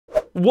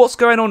What's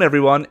going on,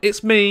 everyone?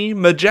 It's me,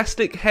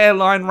 Majestic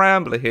Hairline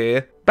Rambler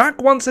here,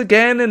 back once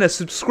again in a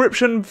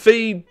subscription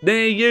feed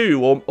near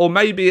you, or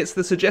maybe it's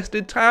the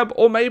suggested tab,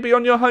 or maybe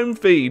on your home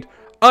feed.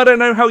 I don't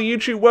know how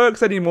YouTube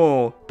works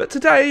anymore. But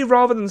today,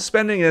 rather than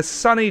spending a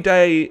sunny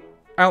day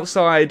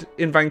outside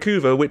in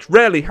Vancouver, which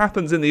rarely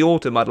happens in the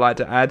autumn, I'd like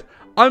to add,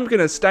 I'm going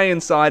to stay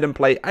inside and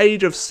play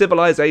Age of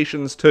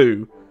Civilizations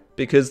 2,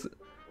 because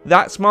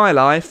that's my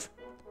life.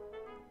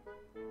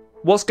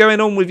 What's going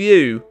on with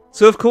you?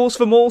 So of course,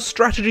 for more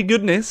strategy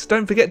goodness,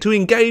 don't forget to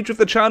engage with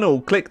the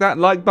channel. Click that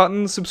like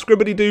button,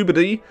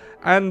 subscribity-doobity,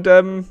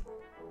 and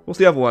what's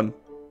the other one?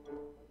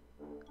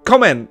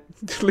 Comment!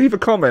 Leave a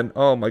comment.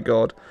 Oh my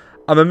god.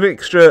 I'm a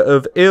mixture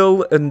of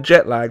ill and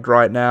jet lagged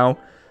right now,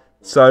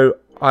 so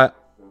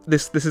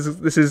this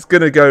is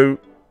gonna go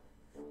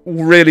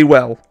really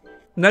well.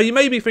 Now you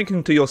may be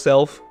thinking to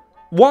yourself,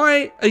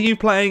 why are you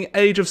playing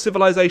Age of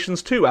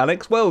Civilizations 2,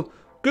 Alex? Well,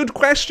 good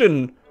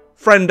question,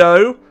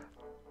 friendo.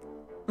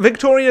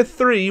 Victoria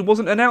 3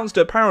 wasn't announced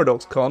at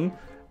ParadoxCon,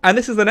 and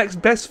this is the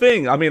next best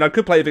thing. I mean, I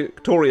could play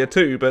Victoria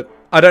 2, but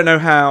I don't know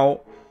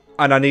how,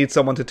 and I need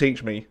someone to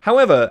teach me.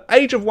 However,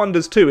 Age of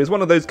Wonders 2 is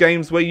one of those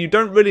games where you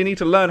don't really need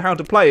to learn how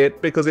to play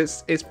it, because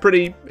it's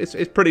pretty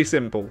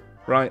simple,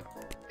 right?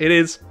 It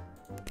is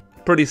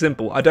pretty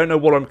simple. I don't know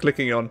what I'm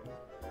clicking on.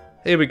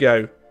 Here we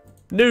go.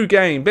 New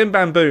game, bim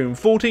bam boom,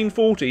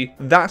 1440.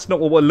 That's not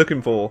what we're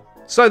looking for.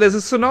 So there's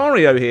a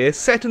scenario here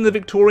set in the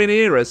Victorian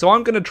era, so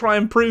I'm going to try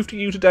and prove to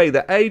you today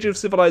that Age of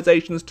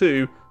Civilizations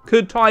 2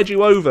 could tide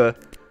you over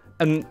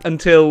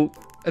until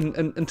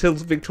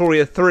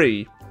Victoria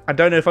 3. I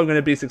don't know if I'm going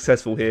to be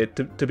successful here,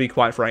 to be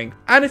quite frank.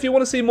 And if you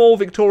want to see more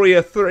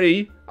Victoria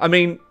 3, I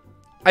mean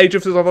Age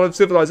of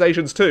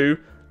Civilizations 2,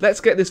 let's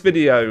get this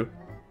video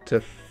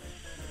to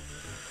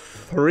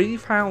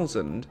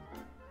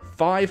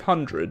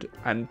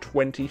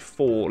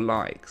 3,524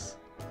 likes.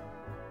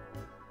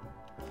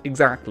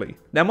 Exactly.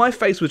 Now my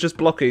face was just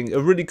blocking a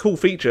really cool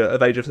feature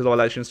of Age of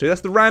Civilizations 2.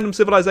 That's the random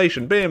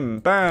civilization. Bim,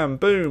 bam,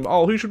 boom.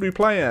 Oh, who should we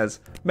play as?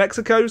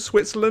 Mexico?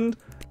 Switzerland?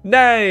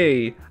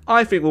 Nay!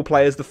 I think we'll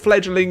play as the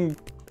fledgling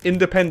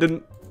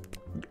independent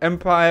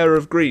empire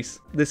of Greece.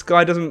 This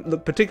guy doesn't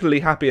look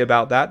particularly happy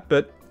about that,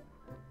 but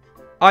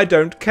I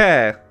don't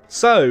care.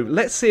 So,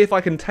 let's see if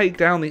I can take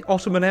down the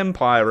Ottoman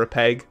Empire a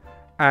peg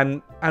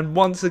and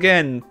once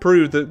again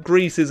prove that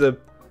Greece is a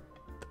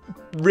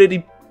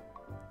really,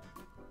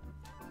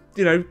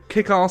 you know,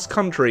 kick-ass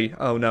country.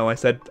 Oh no, I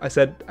said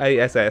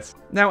ASS.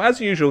 Now, as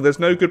usual, there's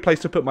no good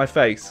place to put my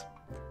face.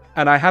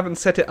 And I haven't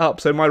set it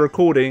up so my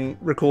recording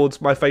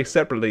records my face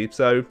separately.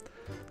 So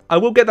I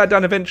will get that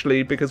done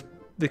eventually because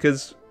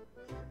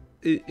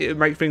it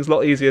makes things a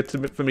lot easier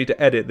for me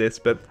to edit this.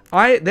 But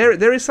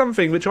there is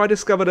something which I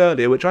discovered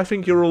earlier, which I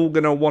think you're all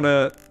going to want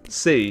to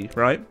see,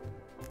 right?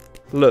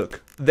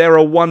 Look, there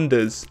are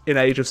wonders in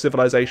Age of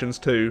Civilizations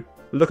 2.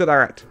 Look at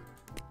that.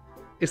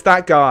 It's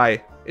that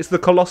guy. It's the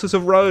Colossus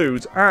of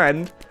Rhodes,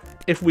 and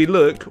if we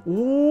look,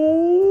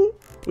 ooh,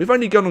 we've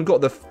only gone and got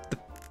the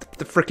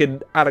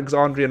frickin'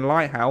 Alexandrian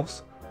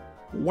lighthouse.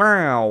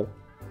 Wow,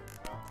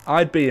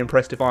 I'd be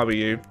impressed if I were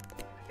you.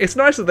 It's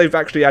nice that they've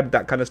actually added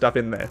that kind of stuff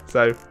in there.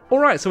 So, all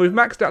right, so we've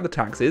maxed out the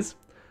taxes.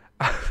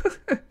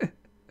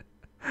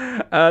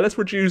 Let's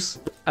reduce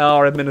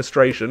our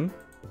administration.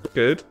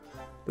 Good.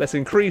 Let's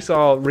increase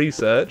our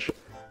research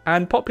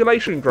and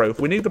population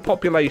growth. We need the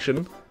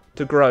population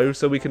to grow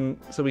so we can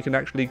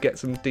actually get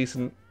some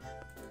decent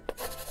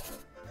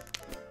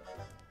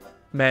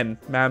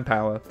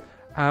manpower.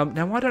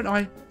 Now why don't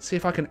I see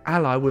if I can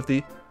ally with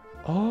the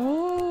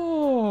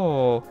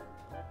oh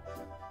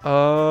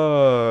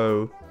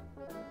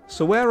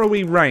so where are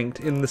we ranked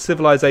in the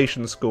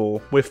civilization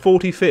score? We're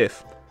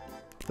 45th.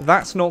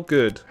 That's not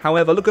good.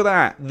 However, look at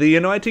that, the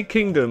United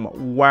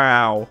Kingdom.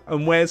 Wow.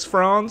 And where's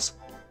France?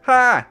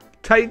 Ha!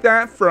 Take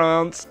that,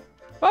 France.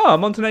 Ah,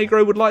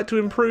 Montenegro would like to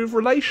improve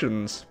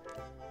relations.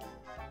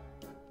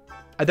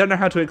 I don't know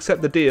how to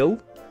accept the deal.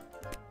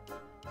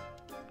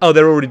 Oh,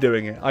 they're already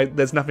doing it.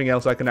 There's nothing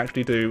else I can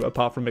actually do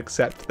apart from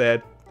accept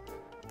their...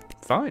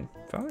 Fine,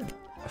 fine.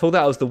 I thought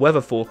that was the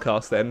weather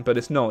forecast then, but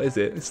it's not, is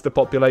it? It's the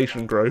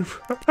population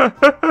growth.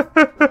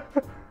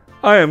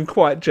 I am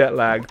quite jet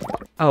lagged.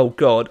 Oh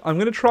god, I'm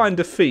going to try and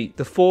defeat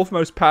the fourth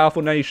most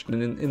powerful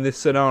nation in this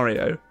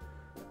scenario.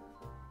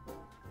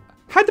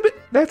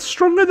 That's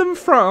stronger than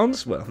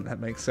France. Well, that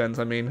makes sense.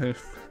 I mean,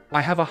 I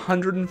have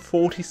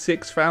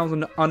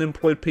 146,000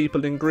 unemployed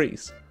people in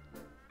Greece.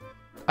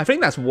 I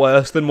think that's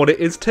worse than what it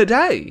is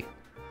today.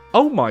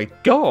 Oh my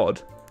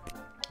god.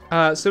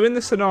 So in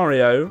this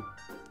scenario,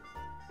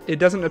 it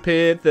doesn't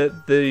appear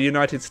that the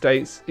United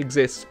States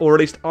exists, or at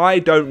least I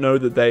don't know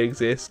that they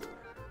exist.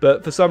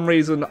 But for some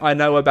reason, I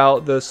know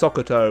about the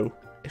Sokoto.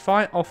 If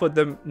I offered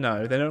them...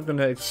 No, they're not going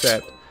to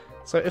accept.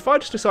 So if I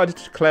just decided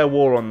to declare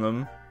war on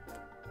them...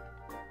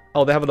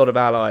 Oh, they have a lot of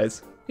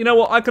allies. You know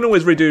what? I can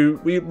always redo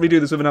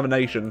this with another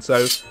nation.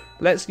 So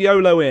let's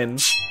YOLO in.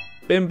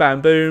 Bim bam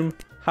boom.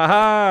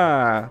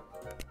 Haha.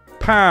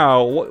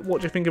 Pow. What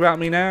do you think about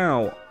me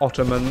now,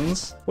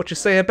 Ottomans? What you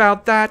say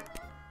about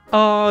that,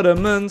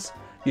 Ottomans?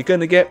 You're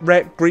gonna get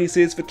wrecked. Greece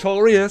is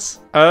victorious.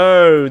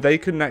 Oh, they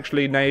can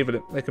actually naval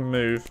it. They can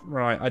move.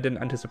 Right, I didn't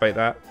anticipate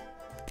that.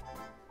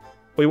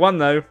 We won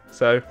though,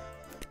 so.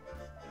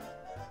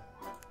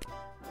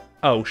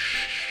 Oh,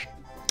 shh.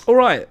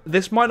 Alright,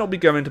 this might not be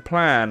going to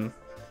plan.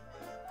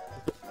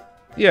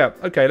 Yeah,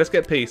 okay, let's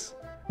get peace.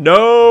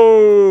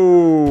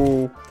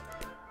 No!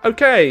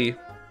 Okay.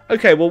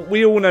 Okay, well,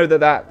 we all know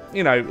that,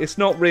 you know, it's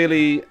not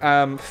really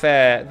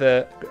fair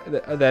that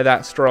they're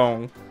that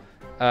strong.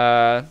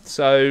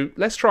 So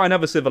let's try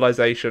another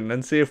civilization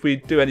and see if we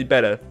do any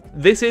better.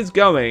 This is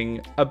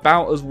going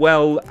about as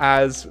well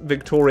as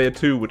Victoria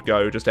 2 would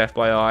go, just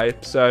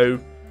FYI. So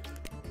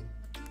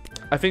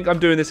I think I'm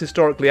doing this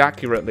historically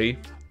accurately.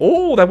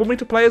 Oh, they want me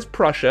to play as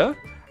Prussia,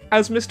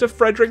 as Mr.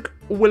 Frederick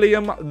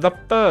William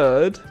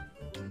III.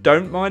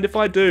 Don't mind if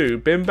I do.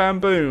 Bim bam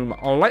boom.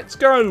 Oh, let's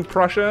go,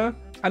 Prussia.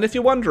 And if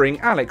you're wondering,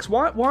 Alex,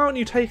 why aren't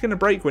you taking a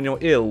break when you're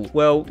ill?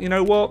 Well, you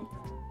know what?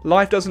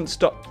 Life doesn't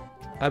stop.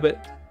 I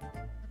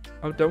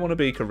don't want to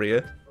be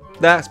Korea.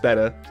 That's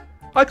better.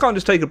 I can't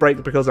just take a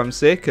break because I'm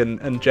sick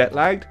and jet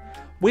lagged.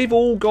 We've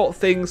all got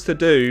things to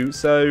do,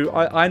 so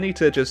I need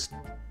to just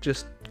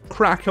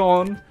crack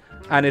on.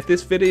 And if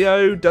this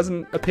video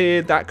doesn't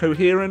appear that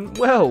coherent,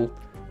 well,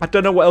 I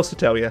don't know what else to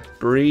tell you.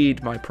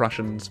 Breed, my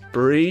Prussians,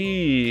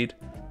 breed.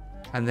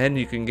 And then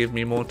you can give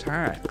me more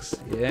tax.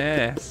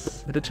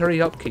 Yes. Military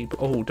upkeep.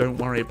 Oh, don't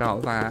worry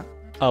about that.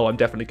 Oh, I'm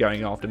definitely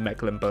going after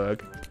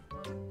Mecklenburg.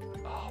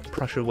 Oh,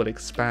 Prussia will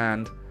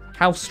expand.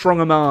 How strong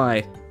am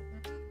I?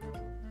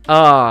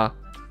 Ah,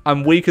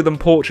 I'm weaker than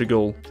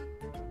Portugal.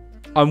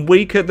 I'm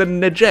weaker than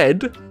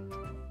Neged.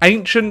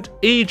 Ancient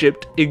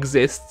Egypt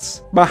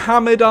exists.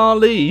 Muhammad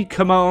Ali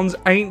commands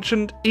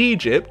ancient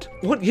Egypt.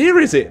 What year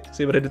is it?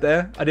 See what I did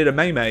there? I did a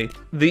May.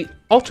 The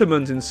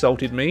Ottomans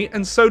insulted me,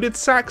 and so did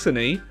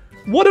Saxony.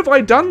 What have I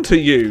done to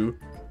you?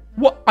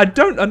 What? I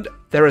don't.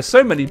 There are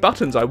so many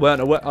buttons I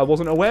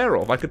wasn't aware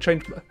of. I could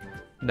change.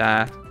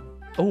 Nah.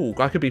 Oh,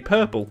 I could be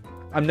purple.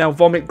 I'm now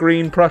vomit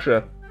green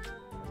Prussia.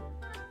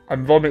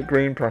 I'm vomit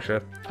green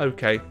Prussia.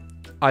 Okay.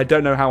 I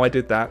don't know how I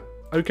did that.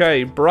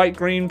 Okay, bright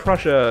green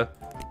Prussia.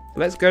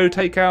 Let's go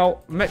take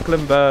out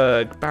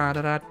Mecklenburg.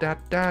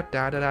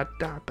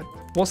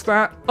 What's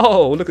that?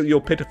 Oh, look at your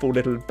pitiful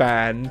little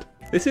band.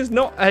 This is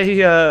not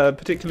a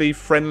particularly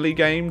friendly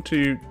game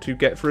to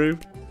get through,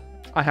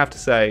 I have to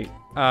say.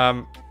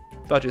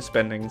 Budget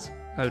spendings.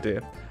 Oh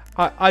dear.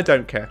 I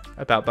don't care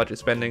about budget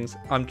spendings.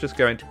 I just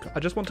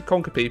want to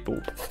conquer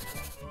people.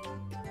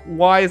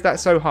 Why is that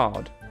so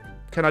hard?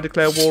 Can I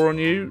declare war on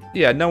you?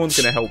 Yeah, no one's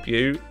going to help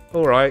you.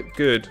 Alright,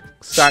 good.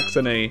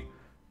 Saxony.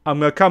 I'm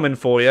going to come in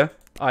for you.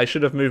 I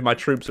should have moved my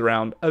troops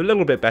around a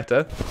little bit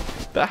better.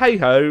 But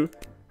hey-ho,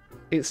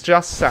 it's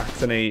just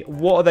Saxony.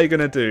 What are they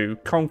going to do?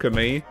 Conquer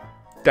me?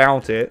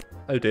 Doubt it.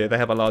 Oh dear, they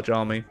have a large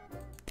army.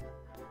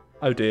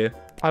 Oh dear.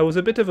 I was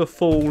a bit of a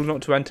fool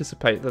not to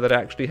anticipate that they'd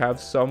actually have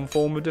some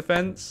form of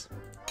defence.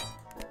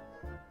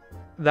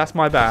 That's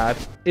my bad.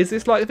 Is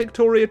this like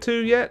Victoria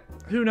 2 yet?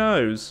 Who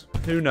knows?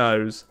 Who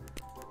knows?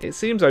 It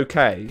seems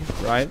okay,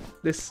 right?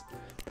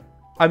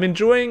 I'm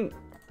enjoying...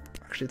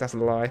 Actually, that's a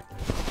lie.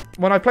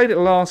 When I played it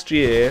last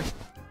year,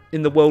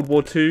 in the World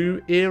War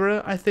II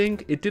era, I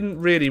think, it didn't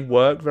really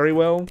work very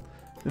well.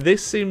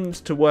 This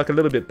seems to work a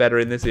little bit better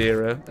in this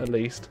era, at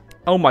least.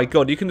 Oh my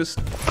god, you can just...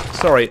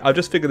 Sorry, I've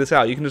just figured this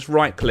out. You can just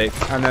right-click,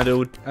 and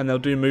they'll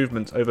do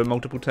movements over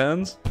multiple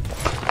turns.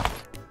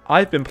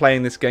 I've been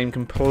playing this game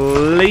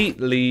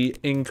completely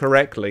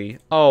incorrectly.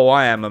 Oh,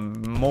 I am a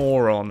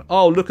moron.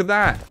 Oh, look at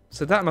that.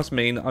 So that must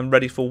mean I'm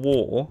ready for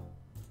war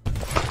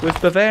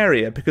with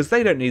Bavaria, because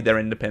they don't need their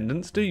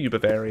independence, do you,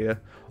 Bavaria?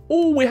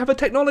 Oh, we have a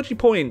technology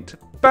point.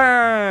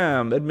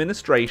 Bam!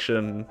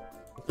 Administration.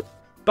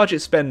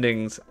 Budget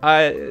spendings.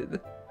 Fine,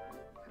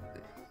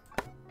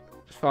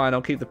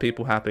 I'll keep the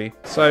people happy.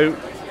 So,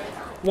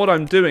 what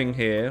I'm doing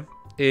here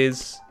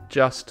is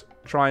just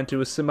trying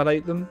to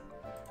assimilate them.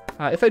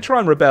 If they try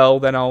and rebel,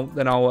 then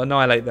I'll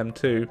annihilate them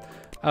too.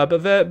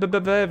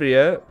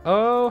 Bavaria.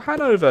 Oh,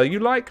 Hanover, you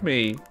like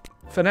me.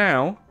 For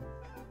now.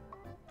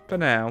 For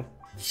now.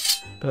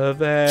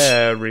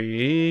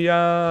 Bavaria.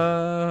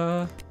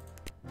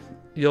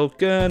 You're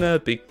gonna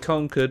be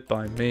conquered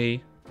by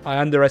me. I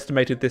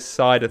underestimated this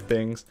side of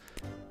things.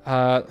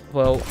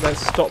 Well,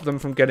 let's stop them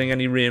from getting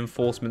any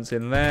reinforcements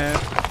in there.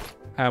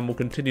 And we'll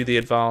continue the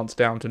advance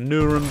down to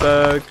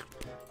Nuremberg.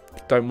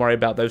 Don't worry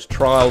about those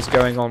trials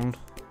going on.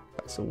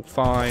 That's all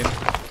fine.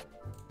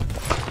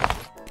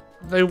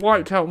 They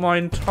wiped out my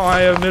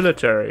entire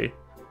military.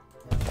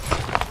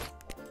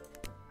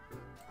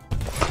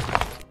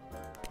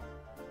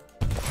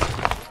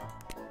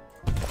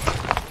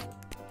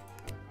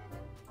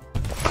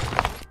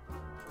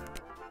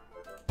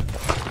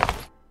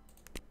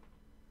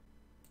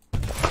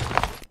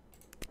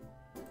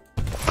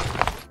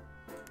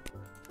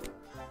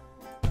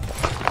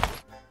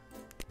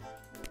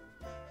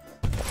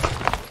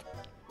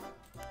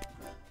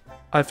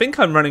 I think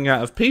I'm running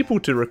out of people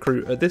to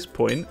recruit at this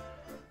point.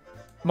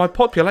 My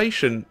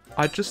population,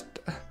 I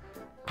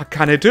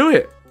cannot do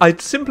it. I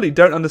simply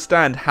don't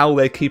understand how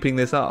they're keeping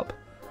this up.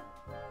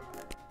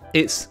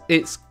 It's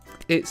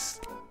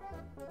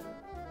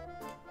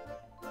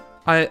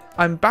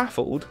I'm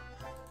baffled,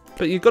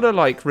 but you gotta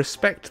like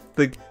respect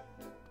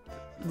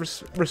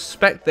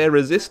their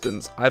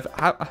resistance. I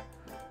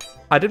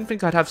didn't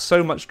think I'd have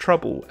so much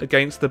trouble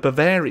against the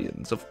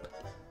Bavarians of.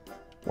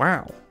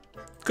 Wow,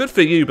 good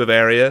for you,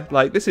 Bavaria.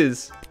 Like this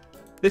is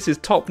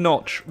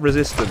top-notch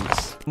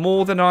resistance,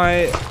 more than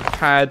I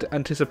had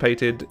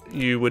anticipated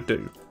you would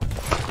do.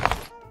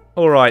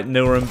 All right,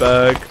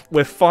 Nuremberg,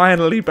 we're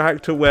finally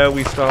back to where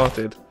we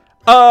started.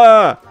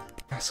 Ah!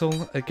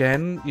 Vassal,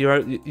 again,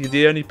 you're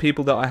the only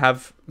people that I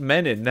have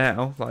men in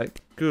now.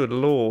 Like, good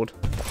lord.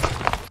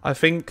 I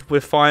think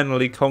we're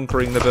finally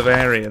conquering the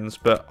Bavarians,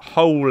 but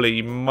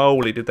holy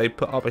moly did they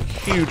put up a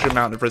huge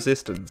amount of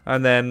resistance.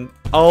 And then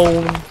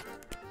Ulm.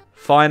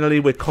 Finally,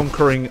 we're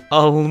conquering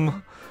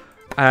Ulm.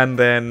 And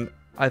then,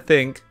 I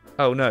think...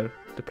 Oh no,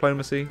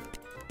 diplomacy.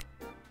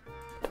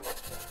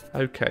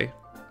 Okay.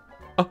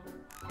 Oh.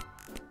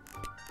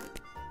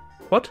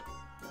 What?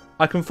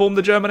 I can form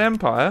the German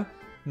Empire?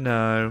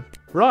 No.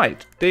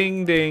 Right.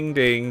 Ding, ding,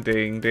 ding,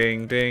 ding,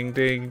 ding, ding,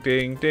 ding,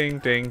 ding, ding,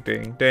 ding,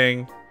 ding,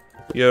 ding.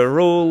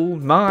 You're all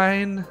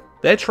mine.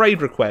 Their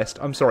trade request.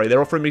 I'm sorry,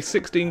 they're offering me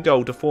 16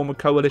 gold to form a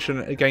coalition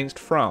against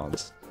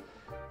France.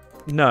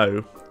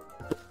 No.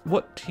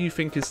 What do you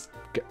think is...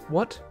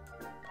 What?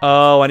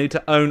 Oh, I need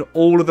to own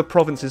all of the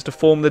provinces to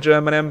form the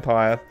German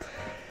Empire.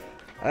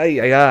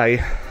 Ay, ay,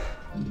 ay.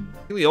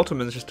 The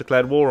Ottomans just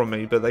declared war on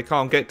me, but they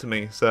can't get to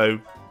me, so...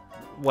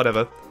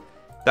 Whatever.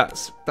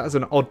 That's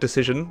an odd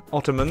decision,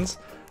 Ottomans.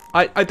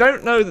 I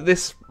don't know that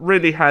this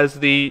really has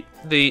the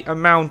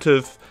amount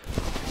of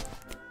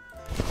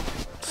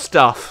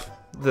stuff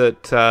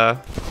that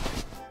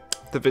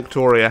the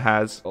Victoria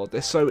has. Oh,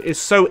 it's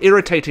so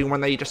irritating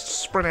when they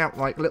just spread out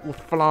like little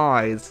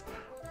flies.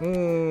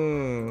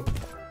 Well,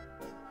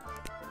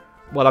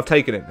 I've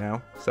taken it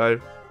now, so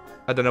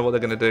I don't know what they're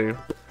going to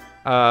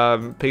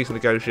do. Peace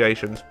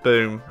negotiations.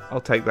 Boom.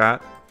 I'll take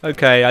that.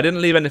 Okay, I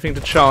didn't leave anything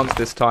to chance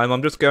this time.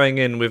 I'm just going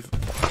in with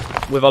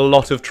a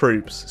lot of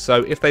troops.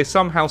 So if they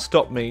somehow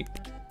stop me...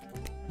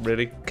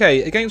 Really?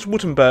 Okay, against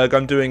Württemberg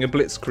I'm doing a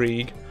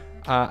blitzkrieg.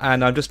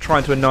 And I'm just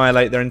trying to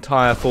annihilate their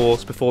entire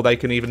force before they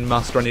can even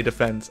muster any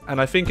defence.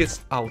 And I think it's...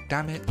 Oh,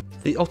 damn it.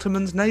 The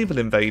Ottomans' naval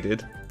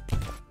invaded.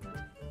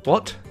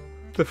 What?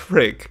 The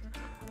frig?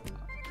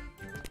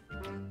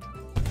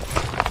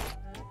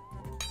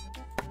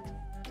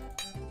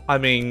 I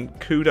mean,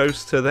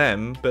 kudos to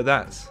them, but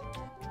that's...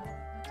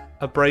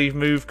 A brave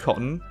move,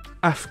 Cotton.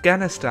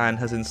 Afghanistan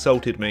has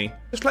insulted me.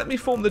 Just let me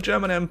form the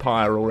German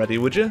Empire already,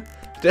 would you?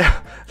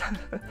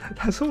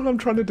 That's all I'm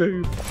trying to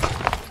do.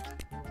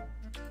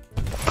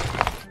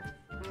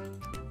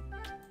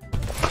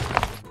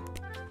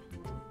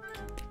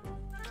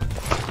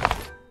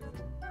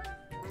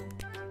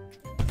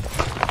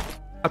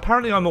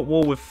 Apparently I'm at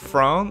war with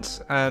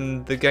France,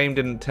 and the game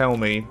didn't tell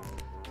me.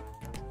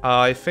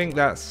 I think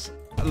that's...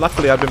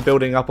 Luckily I've been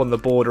building up on the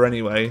border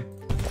anyway.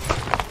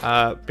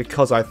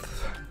 Because I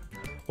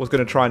was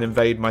going to try and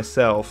invade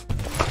myself.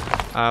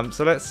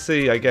 So let's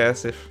see, I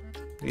guess, if...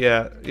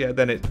 Yeah,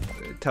 then it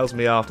tells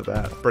me after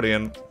that.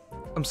 Brilliant.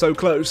 I'm so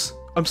close.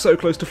 I'm so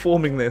close to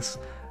forming this.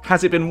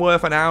 Has it been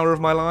worth an hour of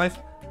my life?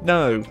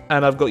 No.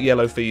 And I've got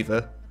yellow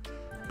fever.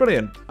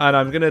 Brilliant. And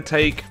I'm going to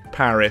take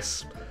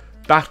Paris.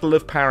 Battle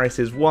of Paris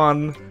is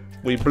won.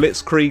 We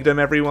blitzkrieged them,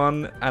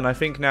 everyone. And I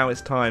think now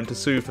it's time to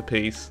sue for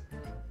peace.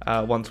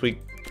 Once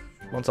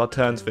our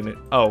turn's finished.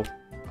 Oh,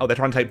 they're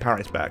trying to take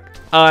Paris back.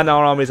 And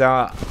our armies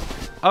are...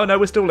 Oh no,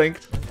 we're still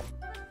linked.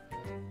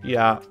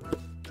 Yeah.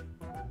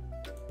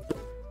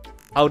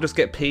 I'll just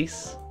get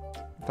peace.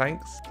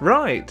 Thanks.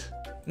 Right.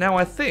 Now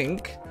I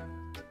think...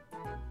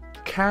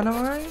 Can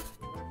I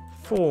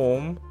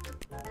form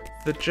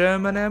the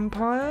German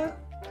Empire?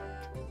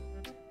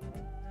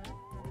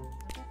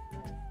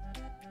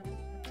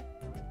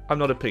 I'm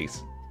not at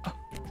peace.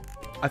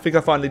 I think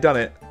I've finally done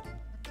it.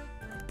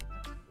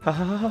 Ha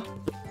ha ha.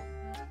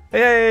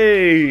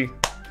 Hey!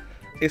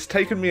 It's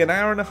taken me an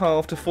hour and a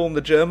half to form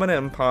the German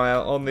Empire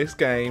on this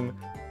game,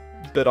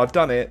 but I've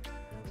done it,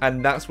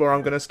 and that's where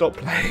I'm going to stop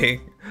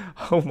playing.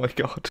 Oh my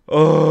god.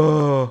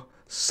 Oh,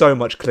 so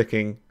much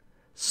clicking.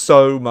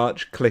 So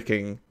much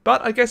clicking.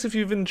 But I guess if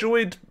you've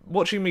enjoyed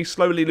watching me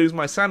slowly lose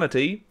my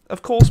sanity,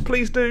 of course,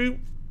 please do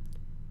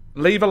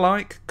leave a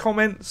like,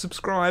 comment,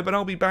 subscribe, and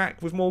I'll be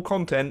back with more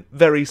content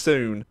very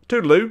soon.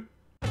 Toodaloo.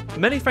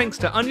 Many thanks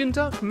to Onion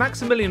Duck,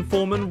 Maximilian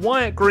Foreman,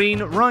 Wyatt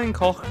Green, Ryan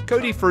Koch,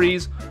 Cody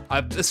Freeze,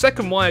 a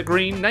second Wyatt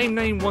Green,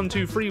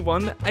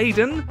 Name1231,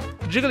 Aiden,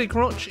 Jiggly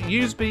Crotch,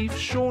 Use Beef,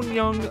 Sean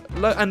Young,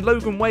 and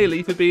Logan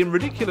Whaley for being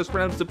ridiculous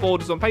round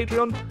supporters on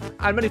Patreon,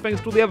 and many thanks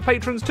to all the other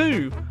patrons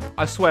too.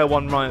 I swear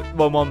one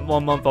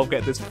month I'll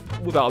get this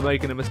without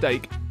making a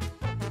mistake.